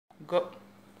Go.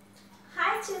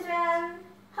 Hi children,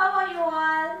 how are you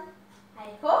all? I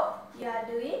hope you are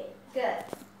doing good.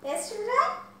 Yes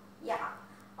children? Yeah.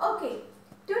 Okay,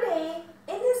 today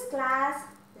in this class,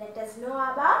 let us know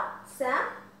about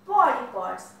some body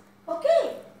parts.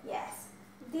 Okay? Yes.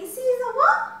 This is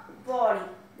our body.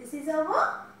 This is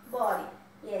our body.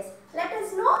 Yes. Let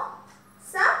us know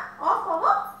some of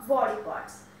our body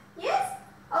parts. Yes?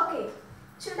 Okay.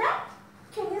 Children,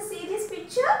 can you see this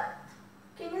picture?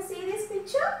 Can you see this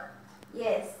picture?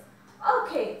 Yes.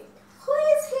 Okay. Who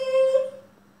is he?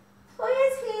 Who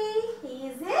is he? He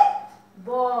is a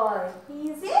boy. He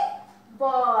is a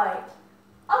boy.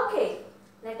 Okay.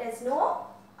 Let us know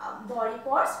body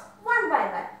parts one by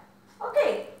one.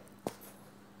 Okay.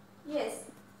 Yes.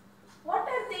 What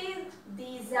are these?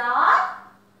 These are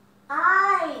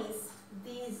eyes.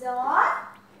 These are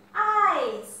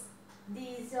eyes.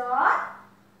 These are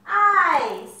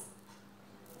eyes.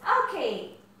 Okay.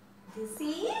 This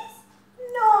is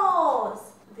nose.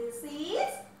 This is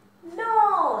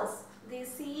nose.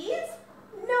 This is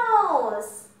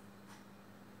nose.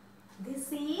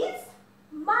 This is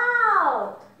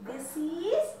mouth. This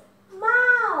is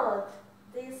mouth.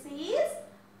 This is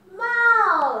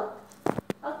mouth.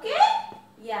 Okay?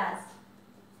 Yes.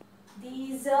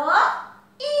 These are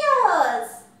ears.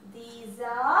 These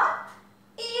are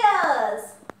ears.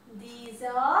 These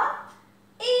are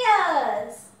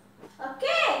ears.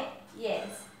 Okay? Yes.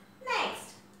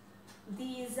 Next.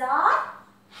 These are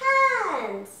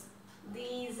hands.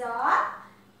 These are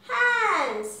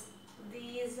hands.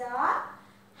 These are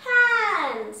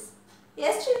hands.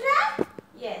 Yes, children?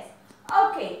 Yes.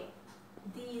 Okay.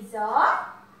 These are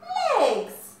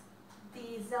legs.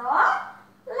 These are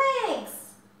legs.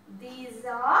 These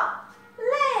are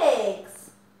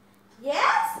legs.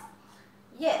 Yes?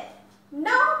 Yes.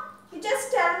 Now, you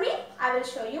just tell me. I will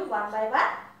show you one by one.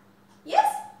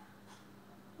 Yes?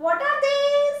 What are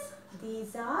these?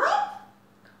 These are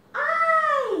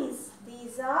eyes.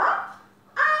 These are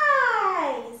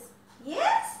eyes.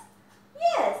 Yes?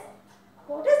 Yes.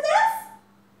 What is this?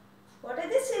 What is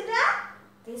this, children?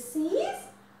 This is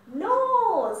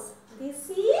nose. This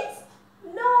is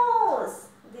nose.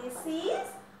 This is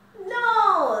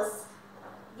nose.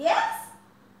 Yes?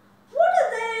 What is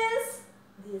this?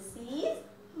 This is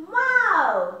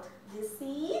mouth. This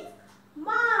is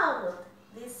mouth.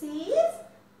 This is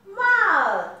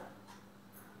mouth.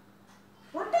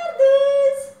 What are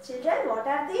these? Children, what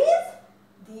are these?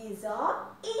 These are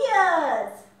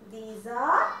ears. These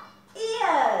are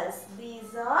ears.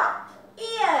 These are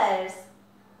ears.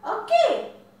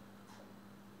 Okay.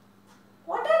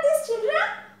 What are these, children?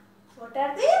 What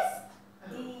are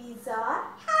these? These are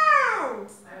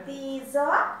hands. These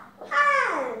are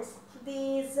hands.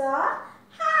 These are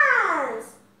hands.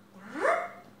 And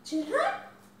children,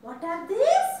 what are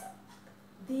these?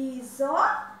 These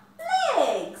are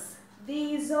legs.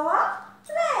 These are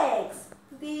legs.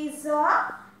 These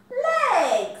are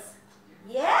legs.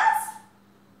 Yes?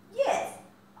 Yes.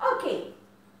 Okay.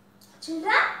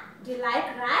 Children, do you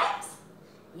like rhymes?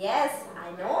 Yes,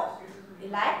 I know. You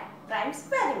like rhymes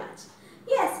very much.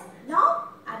 Yes. Now,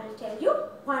 I will tell you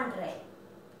one rhyme.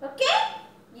 Okay?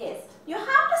 Yes. You have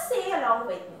to say along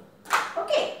with me.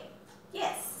 Okay?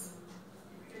 Yes.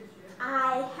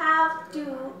 I have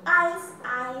two eyes,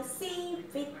 I see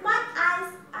with my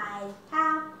eyes. I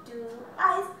have two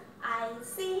eyes, I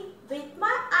see with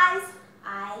my eyes.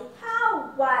 I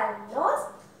have one nose,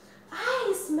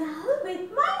 I smell with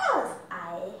my nose.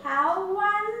 I have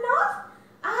one nose,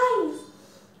 I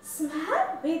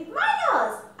smell with my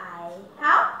nose. I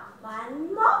have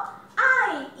one mouth,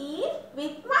 I eat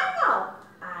with my mouth.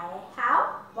 I have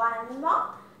one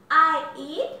mouth, I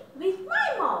eat with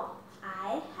my mouth.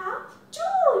 I have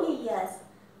two ears.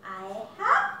 I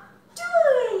have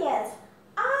two ears.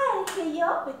 I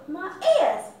hear with my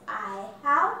ears. I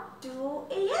have two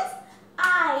ears.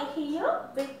 I hear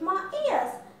with my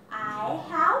ears. I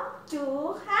have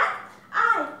two hands.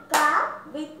 I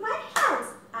clap with my hands.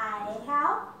 I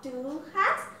have two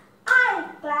hands. I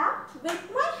clap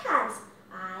with my hands.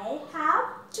 I have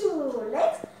two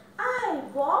legs. I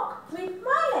walk with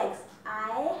my legs.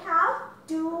 I have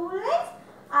two legs.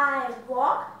 I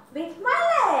walk with my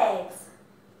legs.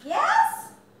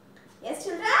 Yes? Yes,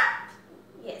 children?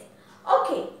 Yes.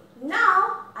 Okay.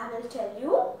 Now, I will tell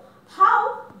you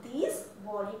how these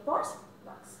body parts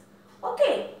works.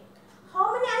 Okay.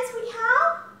 How many eyes we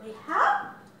have? We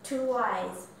have two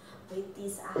eyes. With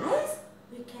these eyes,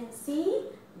 we can see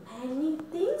many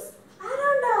things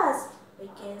around us. We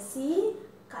can see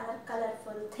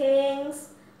colorful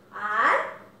things and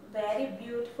very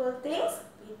beautiful things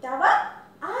with our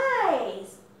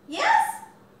eyes. Yes?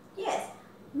 Yes.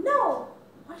 Now,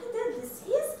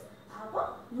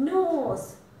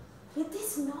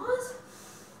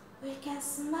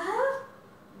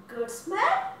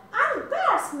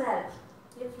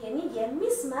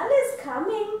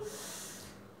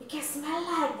 may smell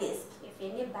like this. If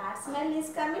any bad smell is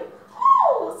coming,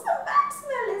 oh, some bad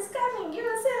smell is coming, you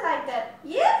will say like that.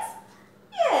 Yes?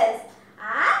 Yes.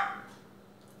 And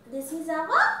this is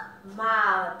our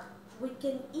mouth. We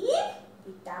can eat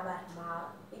with our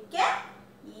mouth. We can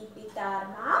eat with our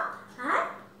mouth and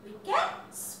we can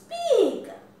speak.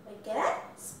 We can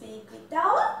speak with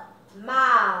our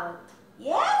mouth.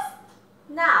 Yes?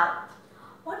 Now,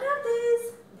 what are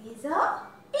these? These are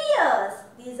ears.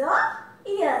 These are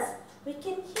ears. We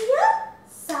can hear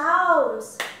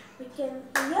sounds. We can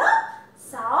hear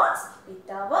sounds with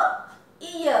our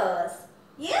ears.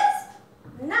 Yes?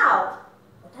 Now,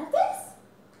 what are these?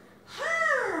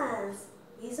 Hands.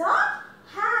 These are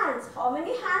hands. How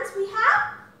many hands we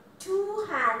have? 2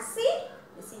 hands. See?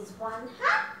 This is 1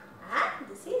 hand and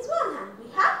this is 1 hand. We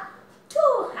have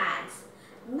 2 hands.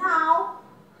 Now,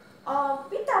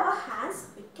 with our hands,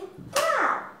 we can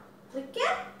clap. We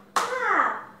can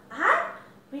clap and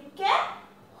we can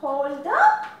hold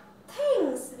the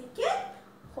things. We can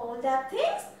hold the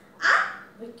things and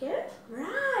we can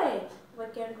write. We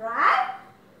can write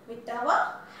with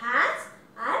our hands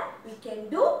and we can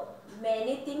do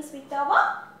many things with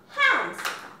our hands.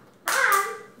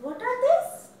 And what are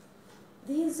these?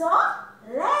 These are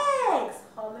legs.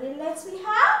 How many legs we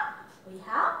have? We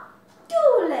have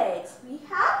 2 legs. We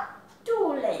have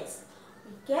 2 legs.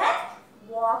 We can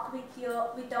walk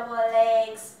with our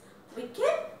legs. We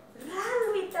can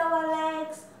run with our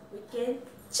legs. We can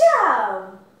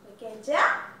jump. We can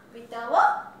jump with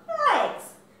our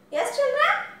legs. Yes,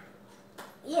 children?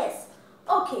 Yes.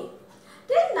 Okay.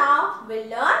 Till now we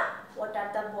learn what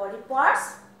are the body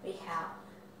parts we have.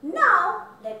 Now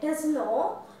let us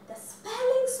know the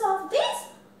spellings of these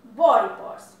body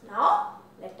parts. Now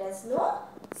let us know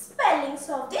spellings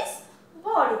of these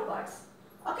body parts.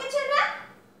 Okay, children?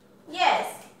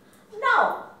 Yes.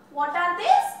 Now what are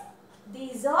these?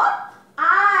 These are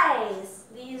eyes.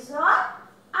 These are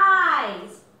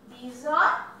eyes. These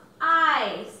are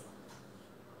eyes.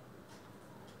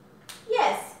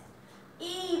 Yes.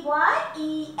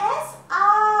 E-Y-E-S,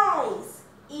 eyes.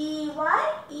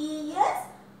 E-Y-E-S,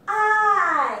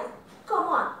 eyes. Come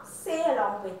on, say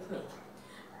along with me.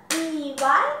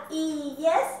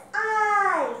 E-Y-E-S,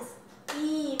 eyes.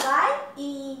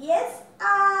 E-Y-E-S,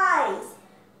 eyes.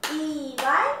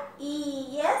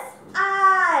 E-Y-E-S,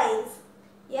 eyes.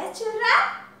 Yes, children?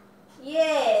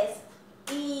 Yes.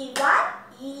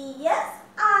 E-Y-E-S,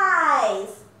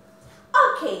 eyes.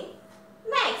 Okay.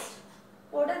 Next.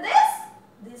 What is this?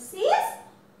 This is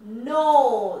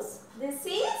nose. This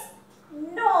is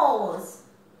nose.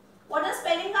 What is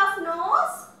spelling of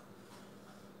nose?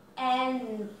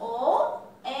 N-O-S-E,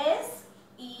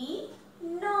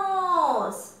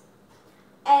 nose.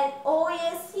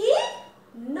 N-O-S-E,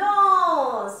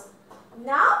 nose.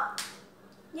 Now,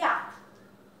 yeah.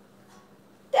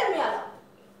 Tell me aloud.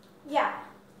 Yeah.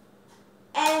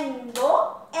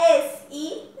 N-O-S-E,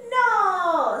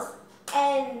 nose.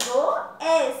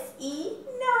 N-O-S-E,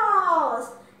 nose.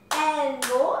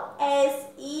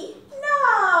 N-O-S-E,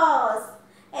 nose.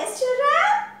 Yes, children?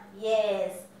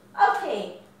 Yes. Okay.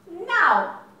 Now,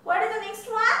 what is the next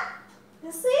one?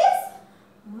 This is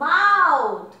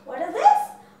mouth. What is this?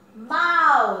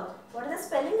 Mouth. What is the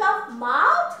spelling of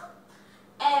mouth?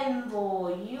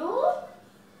 M-O-U.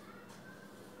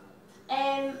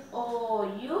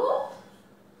 M-O-U.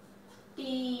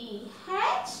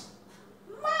 T-H.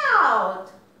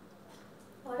 Mouth.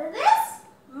 What is this?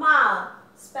 Mouth.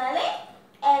 Spelling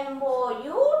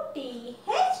M-O-U-T-H.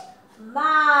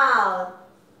 Mouth.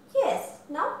 Yes.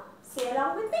 Now say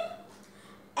along with me.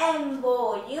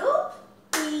 M-O-U-T-H.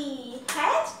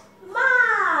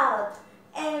 Mouth.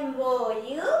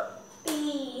 M-O-U-T-H.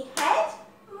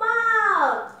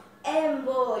 Mouth.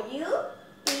 M-O-U-T-H.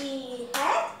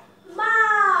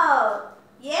 Mouth.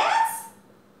 Yes?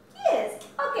 Yes.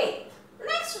 Okay.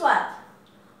 Next one.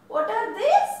 What are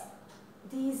these?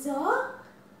 These are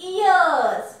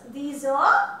ears. These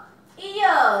are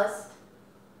ears.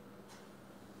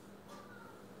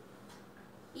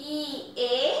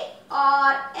 E-A-R-S,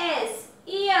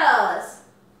 ears.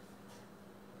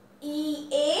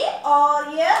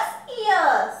 E-A-R-S,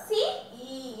 ears. See?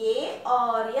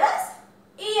 E-A-R-S,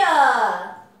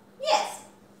 ear. Yes.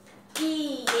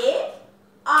 E-A-R-S,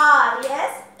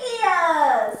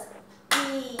 ears.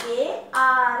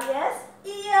 E-A-R-S,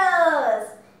 ears.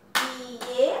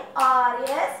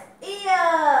 E-A-R-S,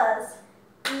 ears.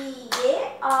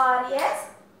 E-A-R-S,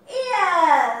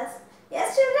 ears. Yes,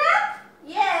 children?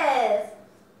 Yes.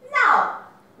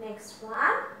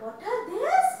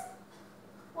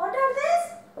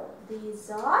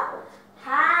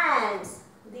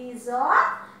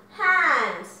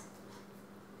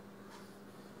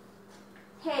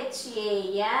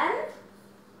 H-A-N-D-S,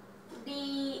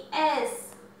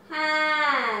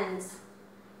 hands.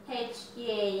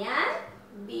 H-A-N-D-S,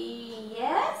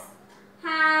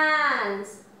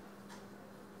 hands.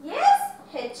 Yes,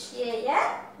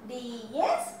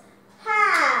 H-A-N-D-S,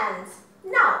 hands.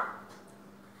 Now,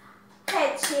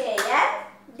 H-A-N-D-S,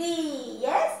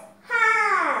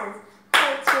 hands.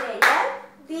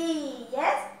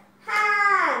 H-A-N-D-S,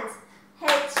 hands.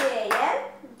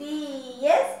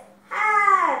 H-A-N-D-S,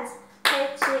 hands.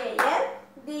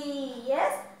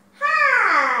 H-A-N-D-S,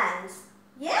 hands.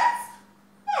 Yes?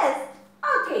 Yes.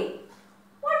 Okay.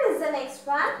 What is the next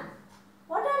one?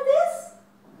 What are these?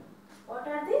 What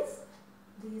are these?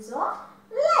 These are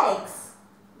legs.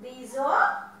 These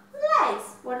are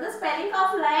legs. What is the spelling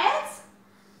of legs?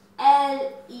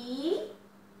 L-E-G-S,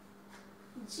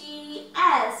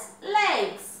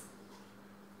 legs.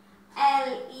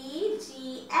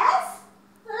 L-E-G-S,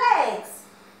 legs.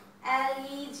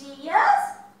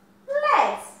 L-E-G-S,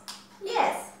 legs.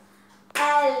 Yes.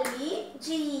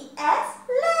 L-E-G-S,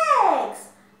 legs.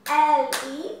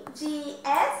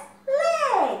 L-E-G-S,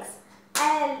 legs.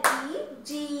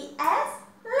 L-E-G-S,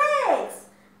 legs.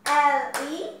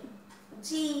 L-E-G-S,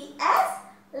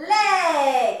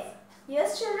 legs.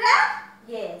 Yes, children?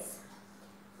 Yes.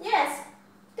 Yes.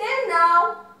 Till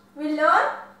now, we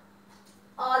learn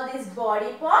all these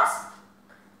body parts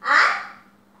and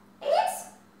its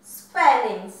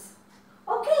spellings.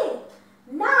 Okay.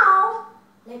 Now,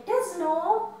 let us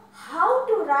know how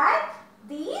to write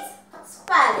these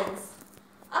spellings.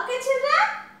 Okay, children?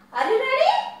 Are you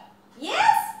ready?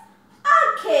 Yes?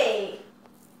 Okay.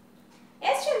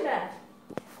 Yes, children?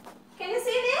 Can you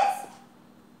see this?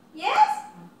 Yes?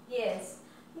 Yes.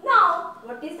 Now,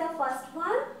 what is the first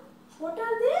one? What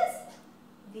are these?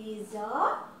 These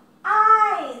are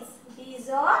eyes. These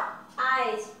are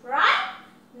eyes, right?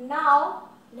 Now,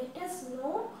 let us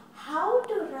know how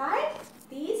to write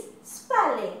these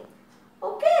spelling.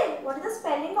 Okay, what is the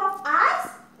spelling of eyes?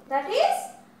 That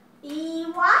is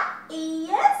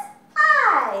E-Y-E-S,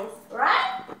 eyes,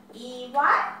 right?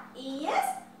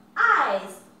 E-Y-E-S,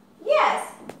 eyes. Yes.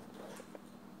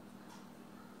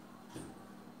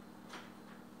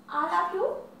 All of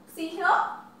you see here?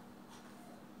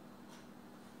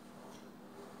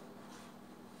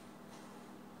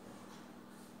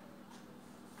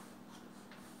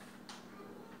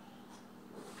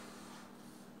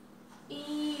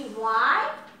 E-Y,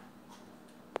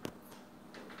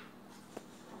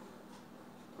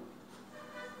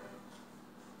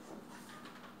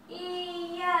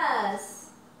 E-S,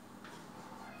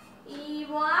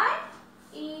 E-Y,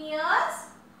 E-S,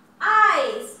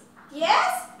 eyes.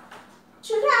 Yes?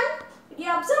 Children, did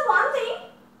you observe one thing?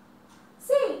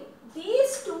 See,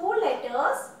 these two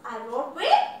letters I wrote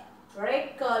with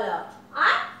red color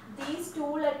and these two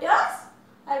letters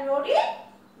I wrote in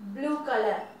blue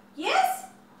color. Yes?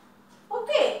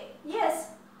 Okay.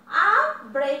 Yes. I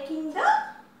am breaking the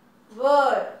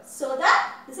word so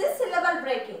that this is syllable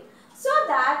breaking. So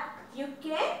that you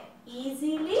can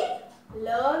easily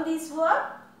learn this word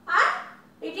and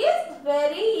it is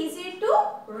very easy to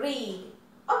read.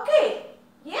 Okay.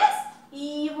 Yes.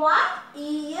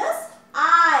 E-Y-E-S,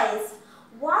 eyes.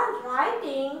 While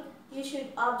writing, you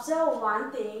should observe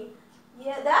one thing.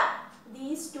 Here that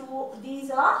these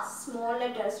are small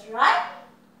letters, right?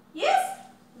 Yes,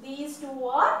 these two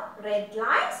are red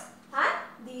lines and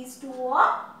these two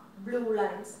are blue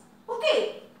lines.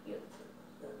 Okay,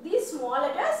 these small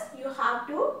letters you have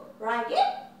to write it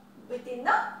within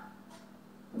the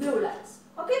blue lines.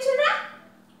 Okay, children?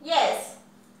 Yes.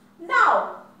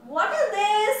 Now, what is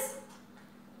this?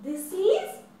 This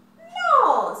is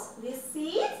nose. This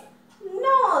is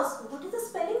nose. What is the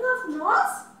spelling of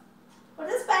nose? What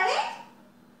is the spelling?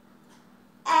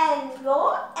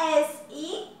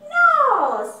 N-O-S-E,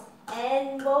 nose.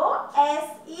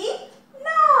 N-O-S-E,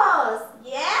 nose.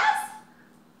 Yes?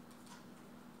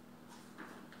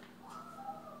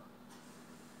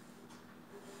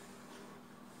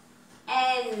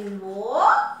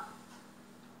 N-O-S-E.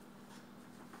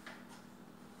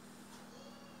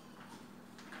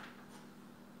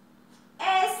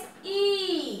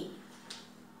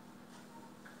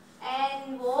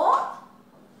 N-O-S-E,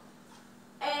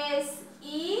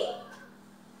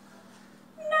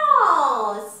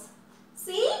 nose.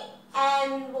 See?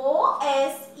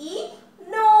 N-O-S-E,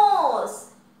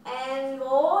 nose.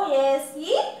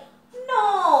 N-O-S-E,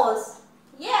 nose.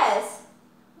 Yes.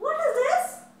 What is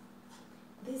this?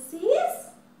 This is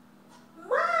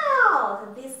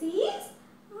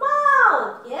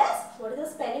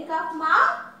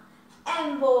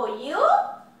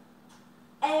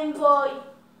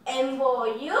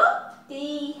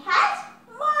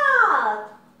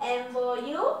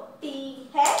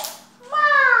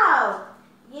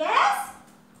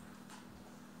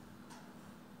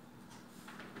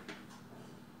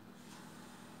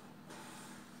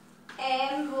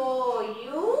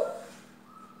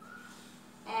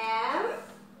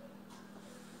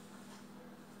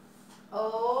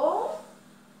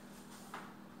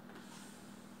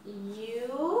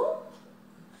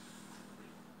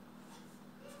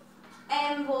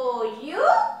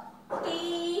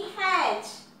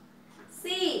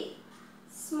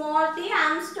I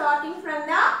am starting from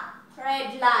the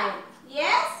red line.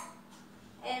 Yes?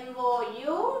 M-O-U-T-H,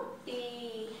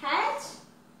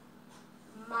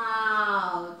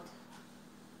 mouth.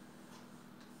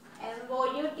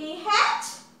 M-O-U-T-H,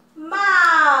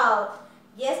 mouth.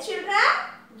 Yes, children?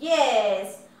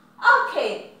 Yes.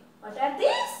 Okay. What are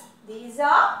these? These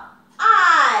are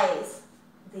eyes.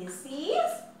 This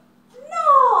is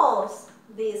nose.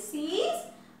 This is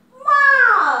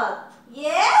mouth.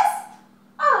 Yes?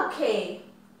 Okay.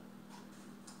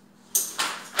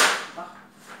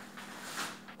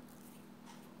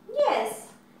 Yes.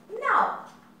 Now,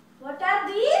 what are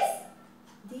these?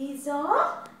 These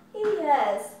are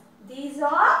ears. These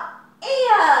are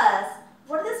ears.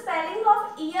 What is the spelling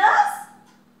of ears?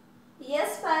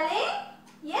 Ears spelling?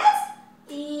 Yes.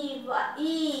 E-A-R-S,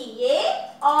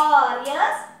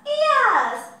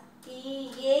 ears.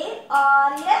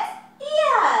 E-A-R-S,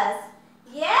 ears.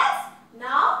 Yes.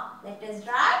 Now, let us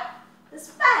write the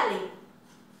spelling.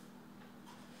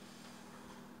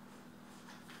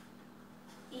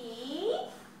 E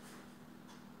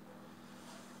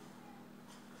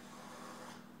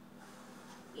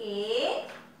A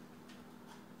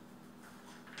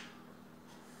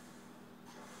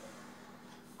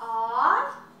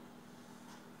R,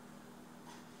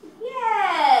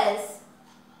 yes.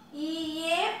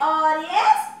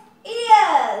 E-A-R-S,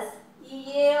 ears.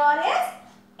 E-A-R-S,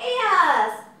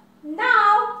 ears.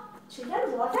 Now,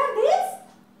 children, what are these?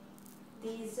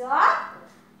 These are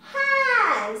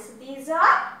hands. These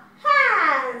are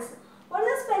hands. What is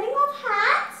the spelling of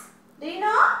hands? Do you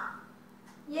know?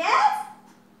 Yes?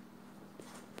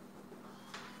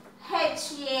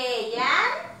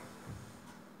 H-A-N,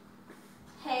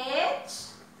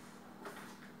 H-A-N,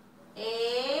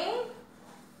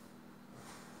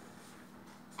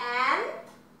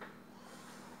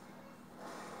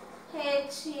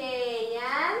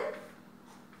 H-A-N,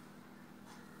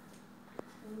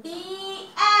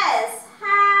 D-S,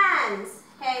 hands.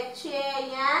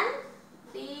 H-A-N-D-S,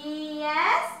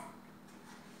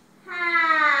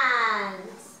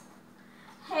 hands.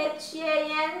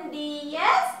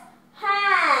 H-A-N-D-S,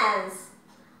 hands.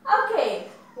 Okay,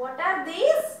 what are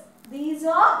these? These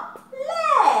are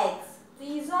legs.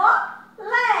 These are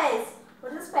legs.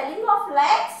 What is the spelling of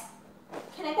legs?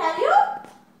 Can I tell you?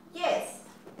 Yes.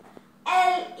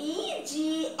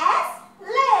 L-E-G-S,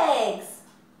 legs.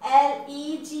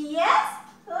 L-E-G-S,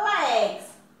 legs.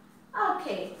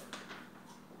 Okay.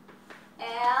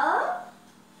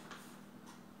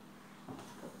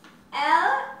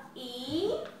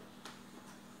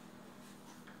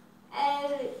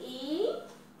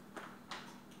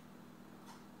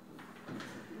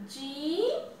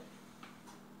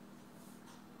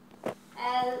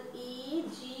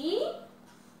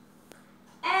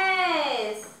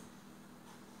 L-E-G-S.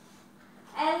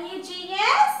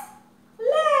 L-E-G-S,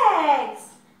 legs.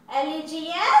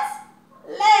 L-E-G-S,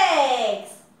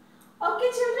 legs. Okay,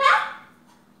 children?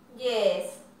 Yes.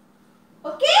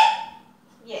 Okay?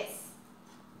 Yes.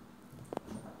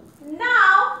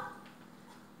 Now,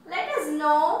 let us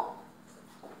know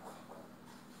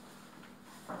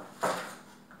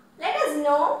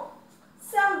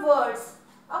some words.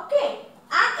 Okay?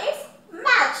 And it's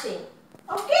matching.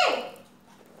 Okay?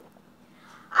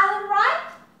 I will write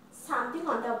something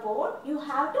on the board. You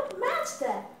have to match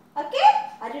that. Okay?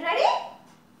 Are you ready?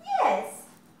 Yes.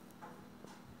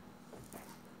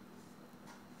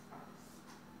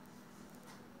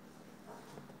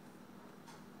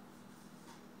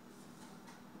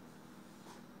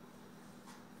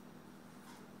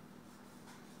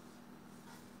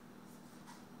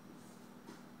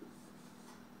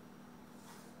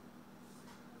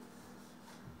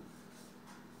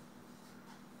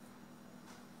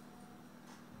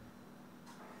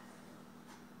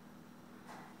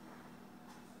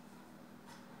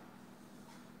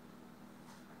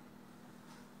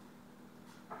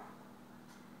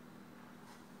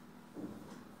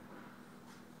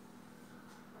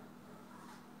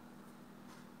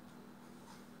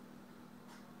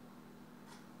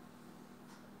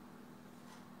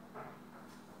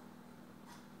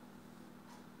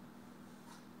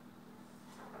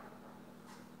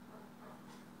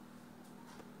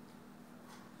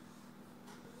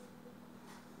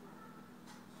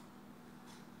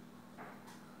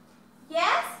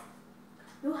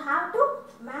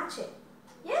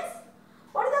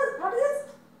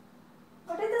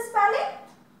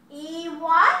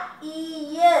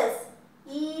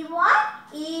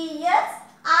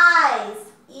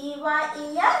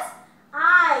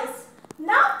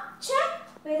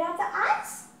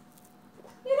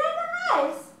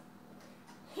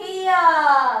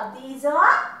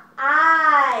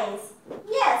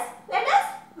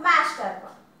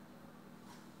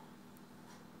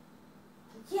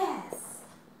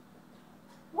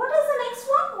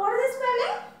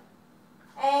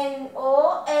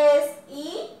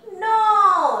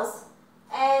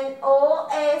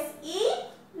 N-O-S-E,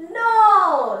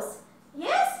 nose.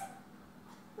 Yes?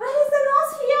 Where is the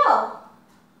nose here?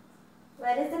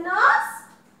 Where is the nose?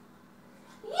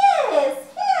 Yes,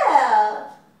 here.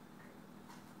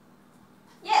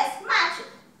 Yes, match it.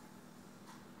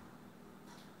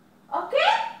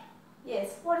 Okay?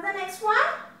 Yes, what is the next one?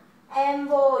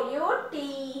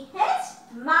 M-O-U-T-H,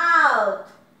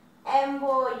 mouth.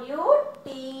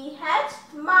 M-O-U-T-H,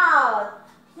 mouth.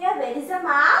 Here, where is the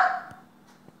mouth?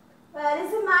 Where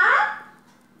is the mouth?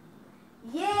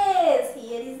 Yes,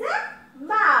 here is the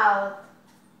mouth.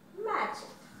 Match it.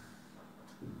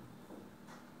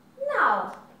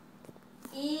 Now,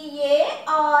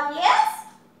 E-A-R-S,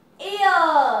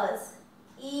 ears.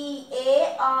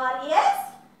 E-A-R-S,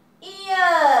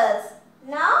 ears.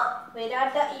 Now, where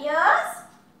are the ears?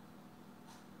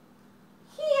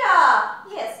 Here.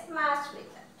 Yes, match with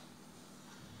that.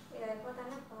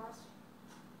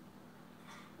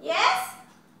 Yes?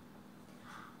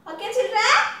 Okay,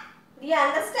 children? Do you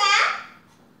understand?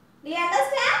 Do you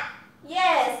understand?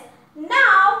 Yes.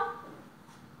 Now,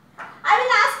 I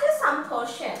will ask you some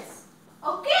questions.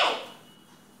 Okay?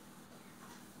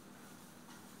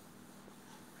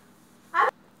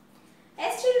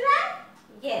 Yes, children?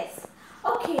 Yes.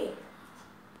 Okay.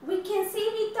 We can see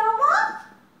with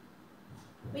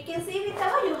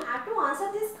our, you have to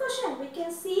answer this question. We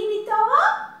can see with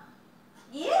our,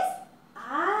 yes,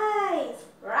 eyes,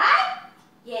 right?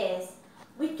 Yes.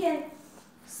 We can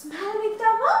smell with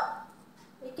our,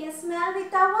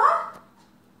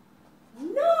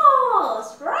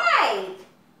 nose, right?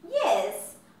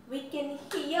 Yes. We can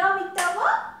hear with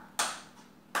our,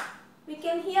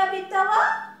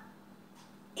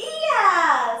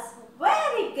 ears.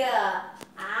 Very good.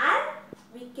 And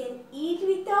we can eat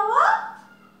with our,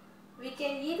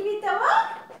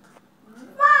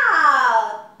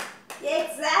 mouth.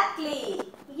 Exactly.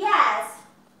 Yes.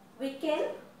 We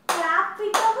can clap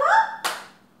with our,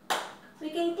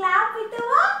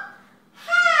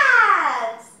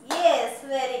 hands. Yes,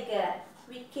 very good.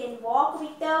 We can walk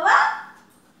with our,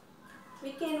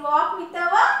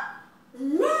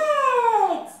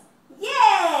 legs.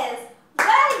 Yes.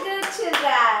 Very good,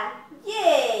 children.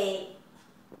 Yay.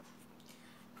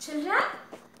 Children,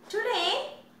 today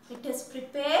let us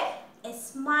prepare a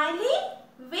smiley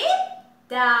with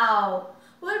dough.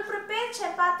 We will prepare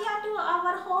chapati at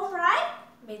our home, right?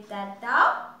 With that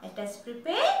dough, let us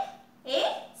prepare a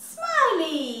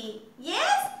smiley.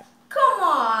 Yes? Come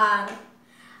on.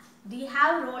 Do you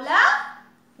have roller?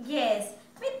 Yes.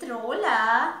 With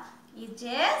roller, you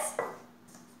just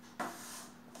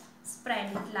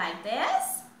spread it like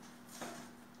this.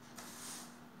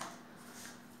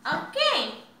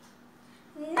 Okay.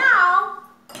 Now,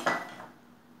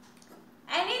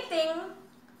 anything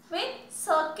with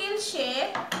circle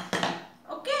shape,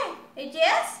 okay, you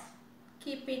just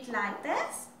keep it like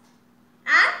this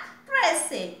and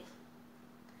press it.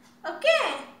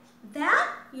 Okay, then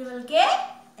you will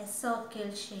get a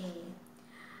circle shape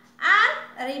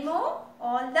and remove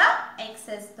all the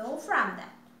excess dough from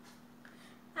that.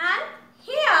 And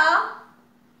here,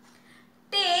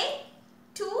 take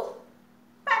 2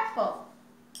 pepper.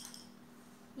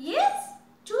 Yes,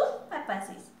 2 pepper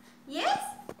seeds. Yes.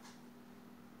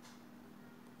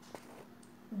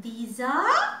 These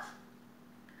are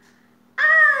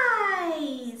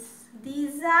eyes.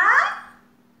 These are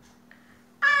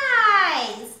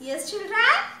eyes. Yes,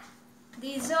 children.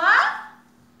 These are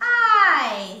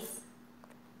eyes.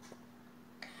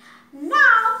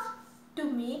 Now, to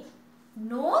make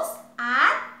nose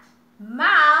and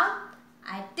mouth,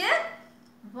 I took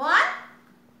 1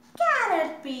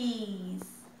 carrot piece.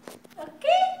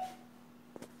 Okay?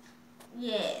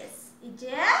 Yes, you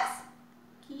just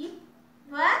keep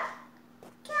 1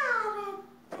 carrot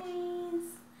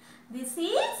piece. This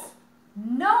is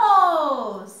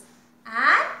nose,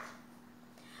 and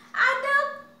I took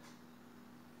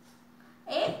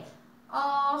a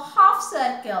half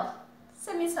circle,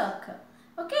 semicircle.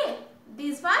 Okay,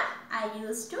 this one I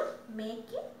used to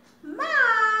make it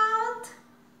mouth.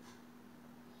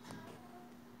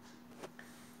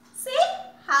 See,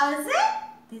 how is it?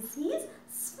 This is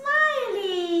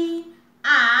smiley.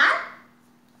 And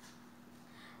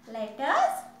let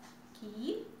us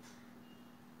keep.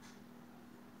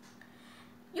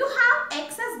 You have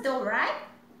excess dough, right?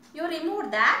 You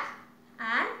remove that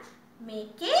and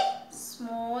make a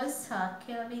small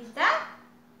circle with that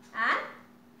and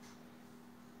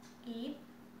keep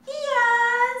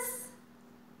ears.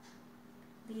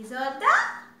 These are the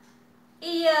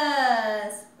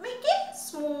ears. Make it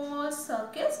small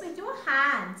circles with your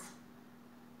hands.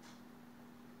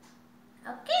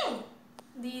 Okay.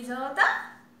 These are the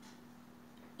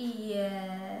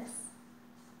ears.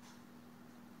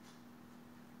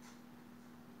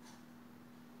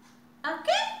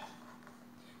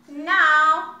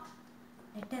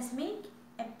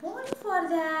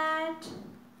 that,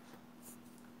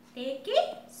 take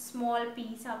a small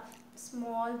piece of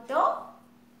small dough.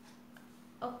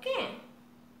 Okay.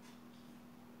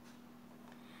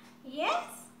 Yes.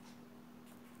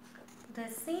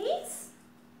 This is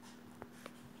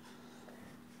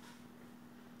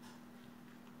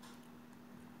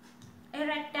a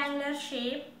rectangular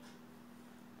shape.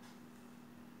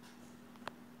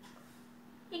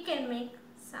 You can make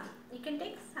some. You can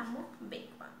take some more big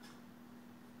one.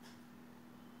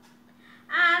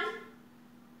 And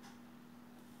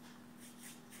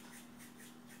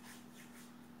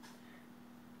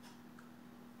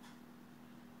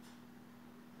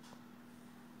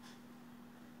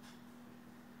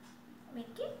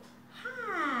make it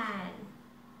hand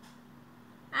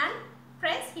and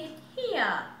press it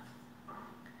here.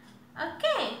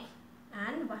 Okay,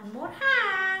 and one more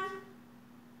hand.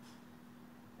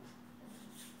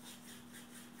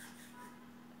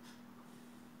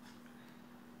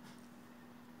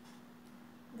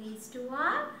 These two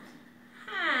are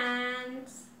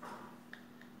hands.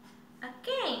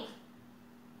 Okay,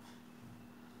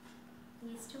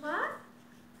 these two are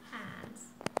hands.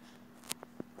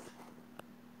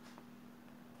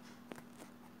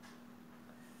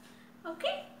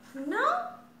 Okay, now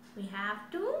we have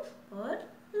to put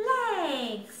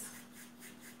legs.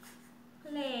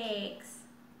 Legs.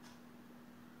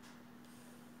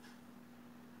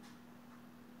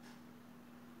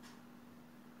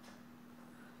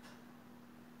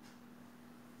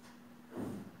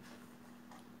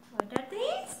 What are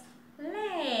these?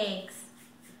 Legs.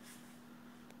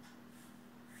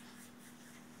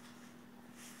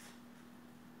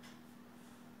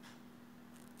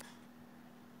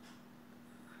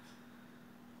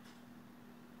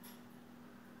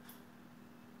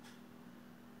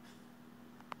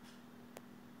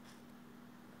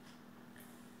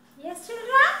 Yes, children?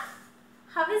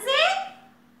 How is it?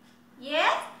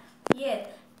 Yes? Yes.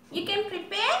 You can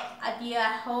prepare at your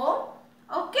home.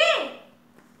 Okay?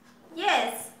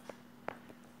 Yes.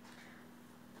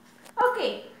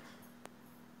 Okay.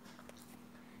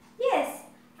 Yes.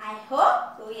 I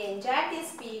hope you enjoyed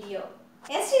this video.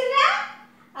 Yes,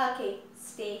 children? Okay.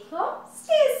 Stay home.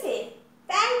 Stay safe.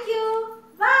 Thank you.